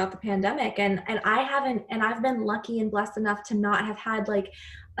struggles throughout the pandemic, and I've been lucky and blessed enough to not have had like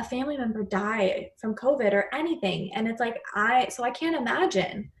a family member die from COVID or anything. And it's like so I can't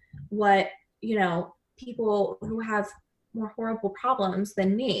imagine what, people who have more horrible problems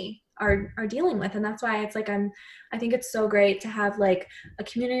than me are dealing with. And that's why it's like I think it's so great to have like a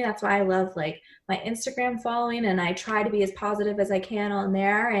community. That's why I love like my Instagram following, and I try to be as positive as I can on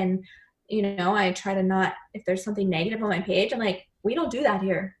there. And I try to not, if there's something negative on my page, I'm like, we don't do that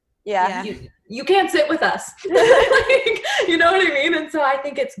here. Yeah. You can't sit with us. Like, you know what I mean? And so I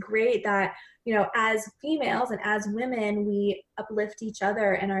think it's great that, as females and as women, we uplift each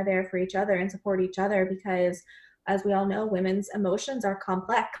other and are there for each other and support each other, because as we all know, women's emotions are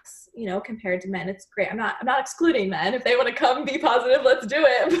complex, compared to men. It's great. I'm not excluding men. If they want to come be positive, let's do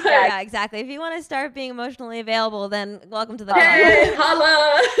it. But yeah, exactly. If you want to start being emotionally available, then welcome to the hey,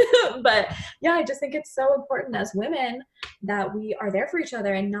 holla. But yeah, I just think it's so important as women that we are there for each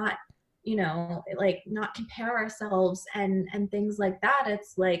other and not, like not compare ourselves and things like that.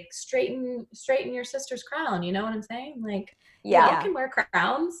 It's like straighten your sister's crown. You know what I'm saying? Like, we all can wear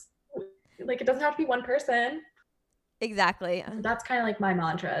crowns. Like, it doesn't have to be one person. Exactly. So that's kind of like my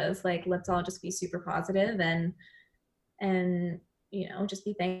mantra, is like, let's all just be super positive and just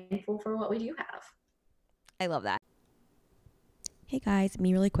be thankful for what we do have. I love that. Hey guys,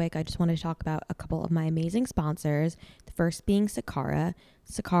 me really quick. I just wanted to talk about a couple of my amazing sponsors. The first being Sakara.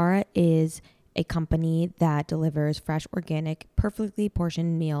 Sakara is a company that delivers fresh, organic, perfectly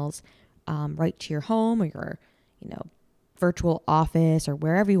portioned meals right to your home or your, virtual office or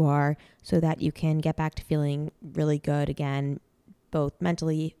wherever you are, so that you can get back to feeling really good again, both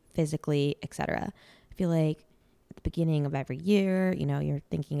mentally, physically, etc. I feel like at the beginning of every year, you're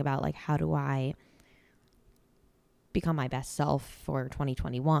thinking about like, how do I become my best self for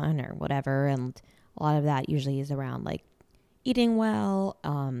 2021 or whatever, and a lot of that usually is around like eating well,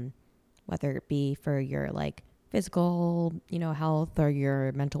 whether it be for your like physical, health or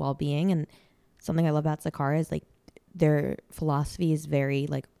your mental well-being. And something I love about Sakara is like their philosophy is very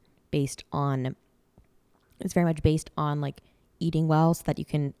like it's very much based on like eating well so that you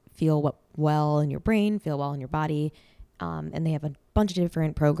can feel well in your brain, feel well in your body. And they have a bunch of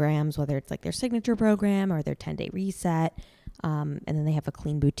different programs, whether it's like their signature program or their 10-day reset. And then they have a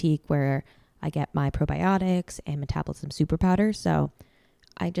clean boutique where I get my probiotics and metabolism super powder. So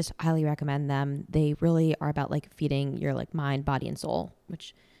I just highly recommend them. They really are about like feeding your like mind, body, and soul,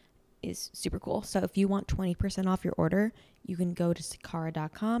 which is super cool. So if you want 20% off your order, you can go to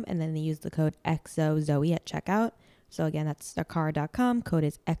Sakara.com and then use the code XOZOE at checkout. So again, that's Sakara.com. Code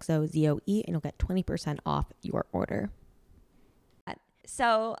is XOZOE and you'll get 20% off your order.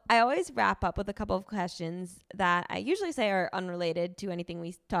 So I always wrap up with a couple of questions that I usually say are unrelated to anything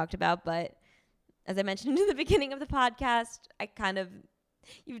we talked about. But as I mentioned in the beginning of the podcast,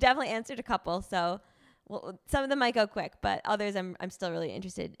 you've definitely answered a couple. So some of them might go quick, but others I'm still really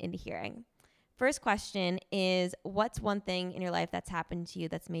interested in hearing. First question is, what's one thing in your life that's happened to you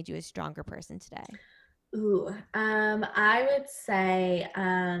that's made you a stronger person today? Ooh, I would say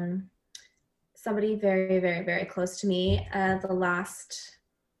somebody very, very, very close to me the last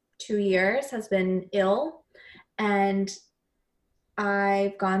 2 years has been ill, and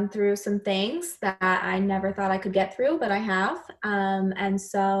I've gone through some things that I never thought I could get through, but I have. And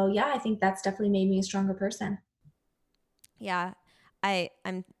so, yeah, I think that's definitely made me a stronger person. Yeah,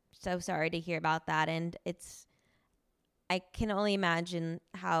 I'm so sorry to hear about that, and I can only imagine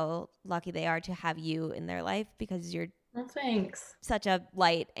how lucky they are to have you in their life because you're Well, thanks. such a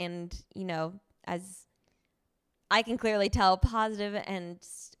light and, as I can clearly tell, positive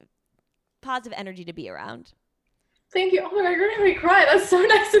energy to be around. Thank you. Oh my God, you're gonna make me cry. That's so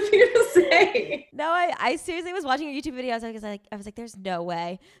nice of you to say. No, I seriously was watching your YouTube video. I was like, there's no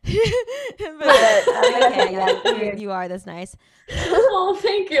way. But you are this nice. Oh,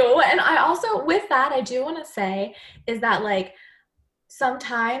 thank you. And I also, with that, I do want to say is that like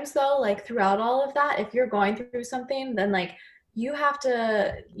sometimes though, like throughout all of that, if you're going through something, then like you have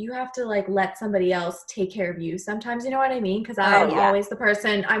to like let somebody else take care of you sometimes, you know what I mean? Because I'm always the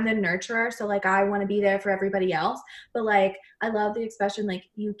person, I'm the nurturer, so like I want to be there for everybody else, but like I love the expression like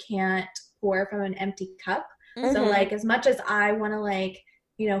you can't pour from an empty cup. So like as much as I want to like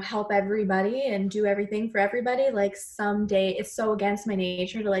help everybody and do everything for everybody, like someday it's so against my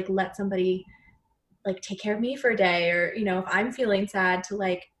nature to like let somebody like take care of me for a day, or if I'm feeling sad to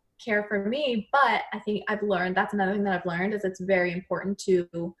like care for me. But I think I've learned, that's another thing that I've learned, is it's very important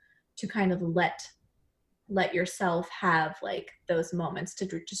to kind of let yourself have like those moments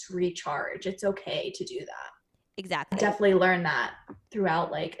to just recharge. It's okay to do that. Exactly. I definitely learned that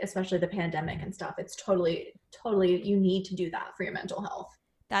throughout, like especially the pandemic and stuff. It's totally you need to do that for your mental health.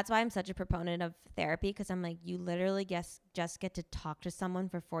 That's why I'm such a proponent of therapy, because I'm like, you literally just get to talk to someone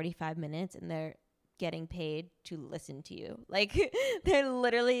for 45 minutes and they're getting paid to listen to you. Like they're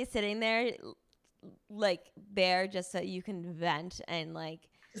literally sitting there like there just so you can vent and like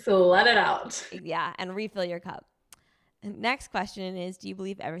so let it out. Yeah, and refill your cup. Next question is, do you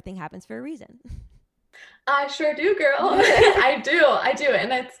believe everything happens for a reason? I sure do, girl. I do.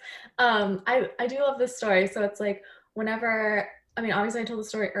 And it's I do love this story. So it's like whenever, I mean, obviously I told the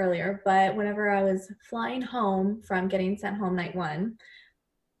story earlier, but whenever I was flying home from getting sent home night one,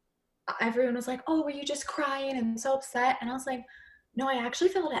 everyone was like, oh, were you just crying and so upset? And I was like, no, I actually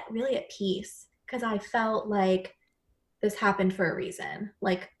felt really at peace, because I felt like this happened for a reason.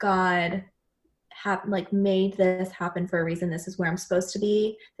 Like God like made this happen for a reason. This is where I'm supposed to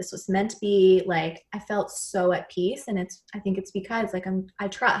be. This was meant to be. Like I felt so at peace, and I think it's because like I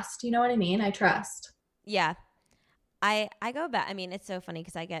trust. You know what I mean? I trust. Yeah. I go back. I mean, it's so funny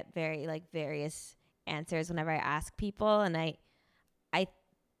because I get very like various answers whenever I ask people, and I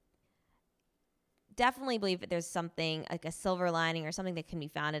definitely believe that there's something like a silver lining or something that can be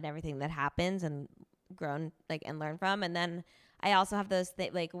found in everything that happens and grown like and learn from. And then I also have those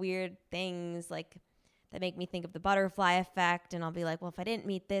like weird things like that make me think of the butterfly effect, and I'll be like, well, if I didn't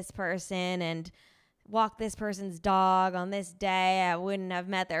meet this person and walk this person's dog on this day, I wouldn't have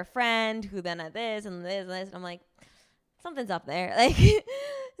met their friend who then had this and this and this. And I'm like, something's up there. Like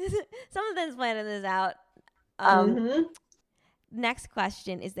something's planning this out. Next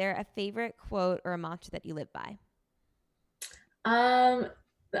question. Is there a favorite quote or a mantra that you live by? I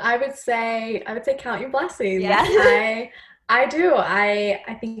would say count your blessings. Yeah. I do.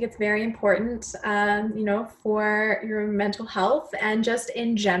 I think it's very important, for your mental health and just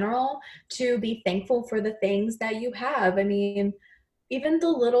in general to be thankful for the things that you have. I mean, even the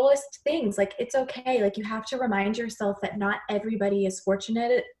littlest things, like it's okay. Like you have to remind yourself that not everybody is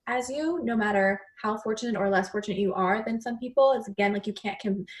fortunate as you, no matter how fortunate or less fortunate you are than some people. It's again, like you can't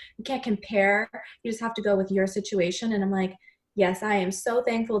compare. You just have to go with your situation. And I'm like, yes, I am so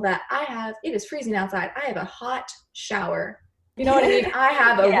thankful that it is freezing outside. I have a hot shower. You know what I mean? I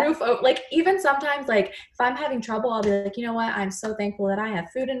have a roof over, like even sometimes like if I'm having trouble, I'll be like, you know what? I'm so thankful that I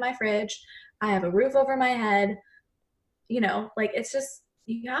have food in my fridge. I have a roof over my head. Like it's just,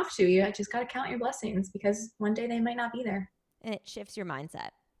 you just got to count your blessings, because one day they might not be there. And it shifts your mindset.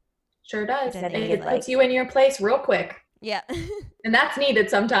 Sure does. It puts you in your place real quick. Yeah. And that's needed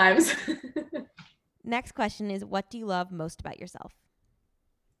sometimes. Next question is, what do you love most about yourself?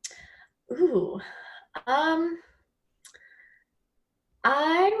 Ooh.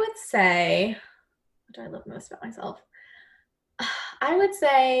 I would say, what do I love most about myself? I would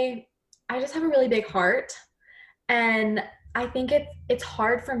say I just have a really big heart. And I think it's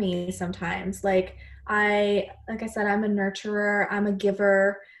hard for me sometimes. Like I said, I'm a nurturer, I'm a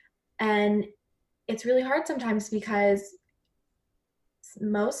giver, and it's really hard sometimes because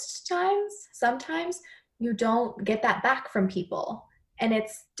sometimes you don't get that back from people, and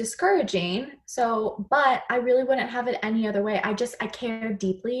it's discouraging. So, but I really wouldn't have it any other way. I care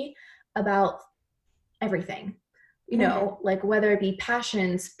deeply about everything, like whether it be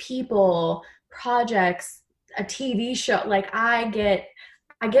passions, people, projects, a TV show. Like I get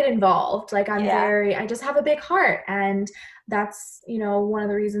involved. Like I just have a big heart. And that's, one of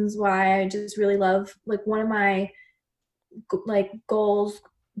the reasons why I just really love, like one of my like goals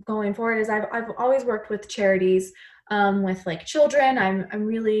going forward is I've always worked with charities, with like children.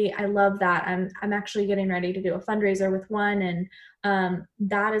 I love that. I'm actually getting ready to do a fundraiser with one. And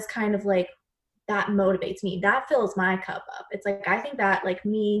that is kind of like, that motivates me. That fills my cup up. It's like, I think that like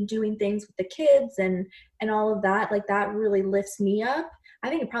me doing things with the kids and all of that, like that really lifts me up. I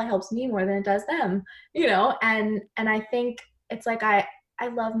think it probably helps me more than it does them, and I think it's like, I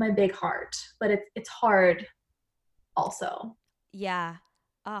love my big heart, but it's hard also. Yeah.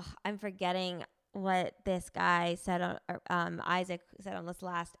 Oh, I'm forgetting what this guy said on, Isaac said on this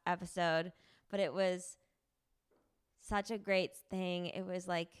last episode, but it was such a great thing. It was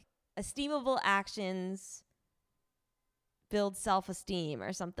like, esteemable actions build self-esteem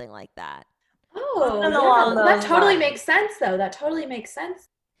or something like that. Oh, yeah. That totally makes sense though. That totally makes sense.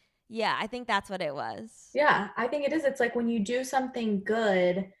 Yeah, I think that's what it was. Yeah, I think it is. It's like when you do something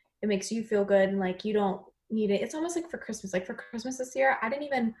good, it makes you feel good, and like you don't need it. It's almost like for Christmas. Like for Christmas this year, I didn't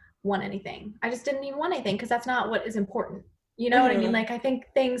even want anything. I just didn't even want anything because that's not what is important. You know what I mean? Like I think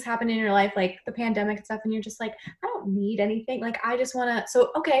things happen in your life, like the pandemic and stuff, and you're just like, I don't need anything. Like I just want to.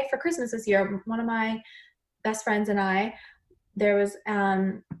 So okay, for Christmas this year, one of my best friends and I, there was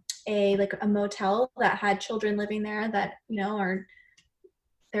a motel that had children living there that are,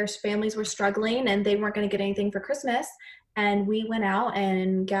 their families were struggling and they weren't going to get anything for Christmas. And we went out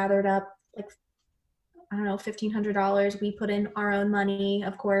and gathered up like, I don't know, $1,500. We put in our own money,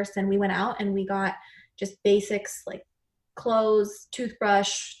 of course, and we went out and we got just basics like clothes,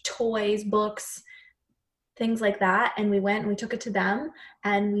 toothbrush, toys, books, things like that. And we went and we took it to them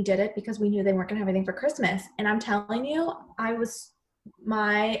and we did it because we knew they weren't going to have anything for Christmas. And I'm telling you,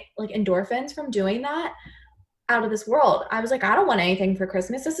 my like endorphins from doing that out of this world. I was like, I don't want anything for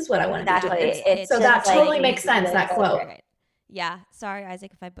Christmas. This is what I want to do. So that totally makes sense, that quote. Yeah. Sorry,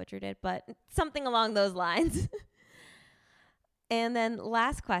 Isaac, if I butchered it, but something along those lines. And then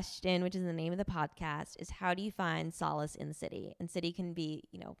last question, which is the name of the podcast, is how do you find solace in the city? And city can be,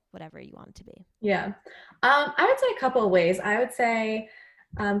 whatever you want it to be. Yeah. I would say a couple of ways. I would say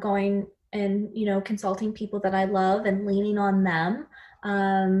going and, consulting people that I love and leaning on them.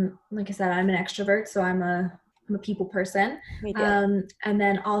 Like I said, I'm an extrovert, so I'm a people person. Me too. And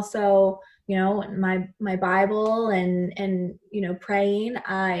then also, my Bible and praying,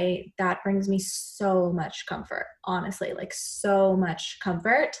 that brings me so much comfort, honestly, like so much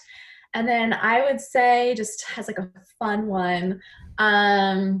comfort. And then I would say, just as like a fun one,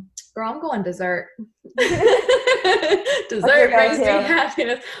 girl, I'm going dessert. Dessert brings me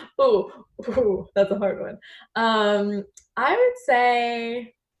happiness. Ooh, that's a hard one. I would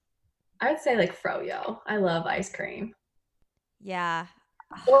say like froyo. I love ice cream. Yeah.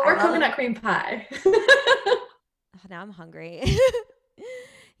 Or coconut cream pie. Now I'm hungry.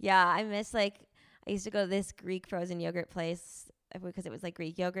 Yeah, I miss I used to go to this Greek frozen yogurt place because it was like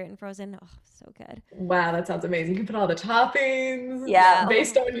Greek yogurt and frozen. Oh, so good. Wow, that sounds amazing. You can put all the toppings. Yeah.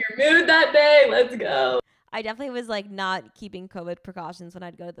 Based on your mood that day. Let's go. I definitely was not keeping COVID precautions when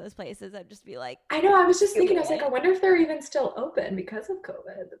I'd go to those places. I'd just be like, I know. I was just thinking, I was like, I wonder if they're even still open because of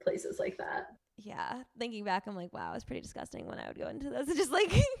COVID, the places like that. Yeah. Thinking back, I'm like, wow, it was pretty disgusting when I would go into those and just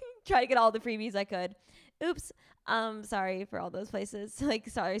try to get all the freebies I could. Oops. Sorry for all those places.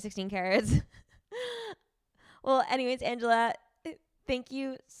 Sorry, 16 carats. Well, anyways, Angela, thank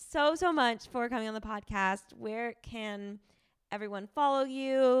you so much for coming on the podcast. Where can everyone follow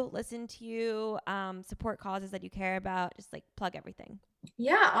you, listen to you, support causes that you care about? Just plug everything.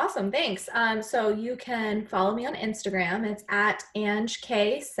 Yeah, awesome. Thanks. So you can follow me on Instagram. It's at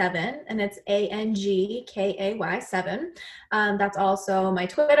AngKay7, and it's ANGKAY7. That's also my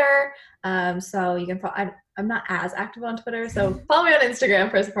Twitter. So you can follow. I'm not as active on Twitter, so follow me on Instagram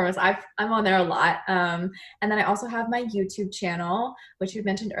first and foremost. I'm on there a lot. And then I also have my YouTube channel, which you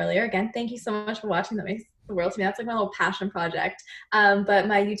mentioned earlier. Again, thank you so much for watching. That makes the world to me. That's my little passion project. But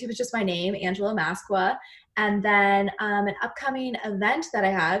my YouTube is just my name, Angela Masqua. And then an upcoming event that I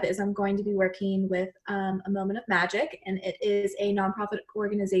have is I'm going to be working with A Moment of Magic, and it is a nonprofit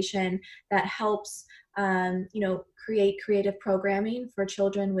organization that helps create creative programming for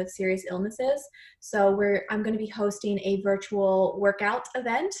children with serious illnesses. So I'm going to be hosting a virtual workout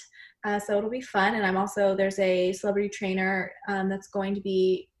event. So it'll be fun. And there's a celebrity trainer that's going to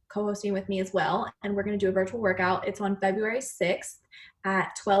be co-hosting with me as well. And we're going to do a virtual workout. It's on February 6th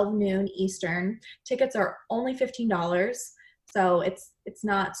at 12 noon Eastern. Tickets are only $15. So it's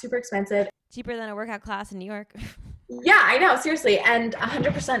not super expensive. Cheaper than a workout class in New York. Yeah, I know, seriously. And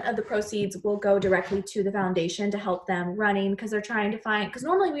 100% of the proceeds will go directly to the foundation to help them running because they're trying to find, because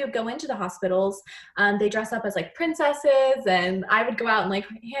normally we would go into the hospitals, they dress up as like princesses, and I would go out and like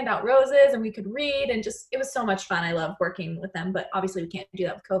hand out roses and we could read, and just, it was so much fun. I love working with them, but obviously we can't do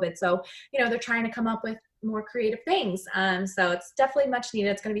that with COVID. So, they're trying to come up with more creative things. So it's definitely much needed.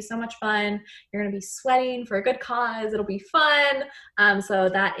 It's going to be so much fun. You're going to be sweating for a good cause. It'll be fun. So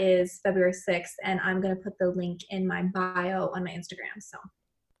that is February 6th, and I'm going to put the link in my bio on my Instagram. So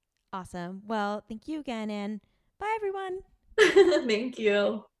Awesome. Well, thank you again, and bye, everyone. thank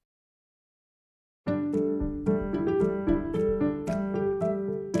you.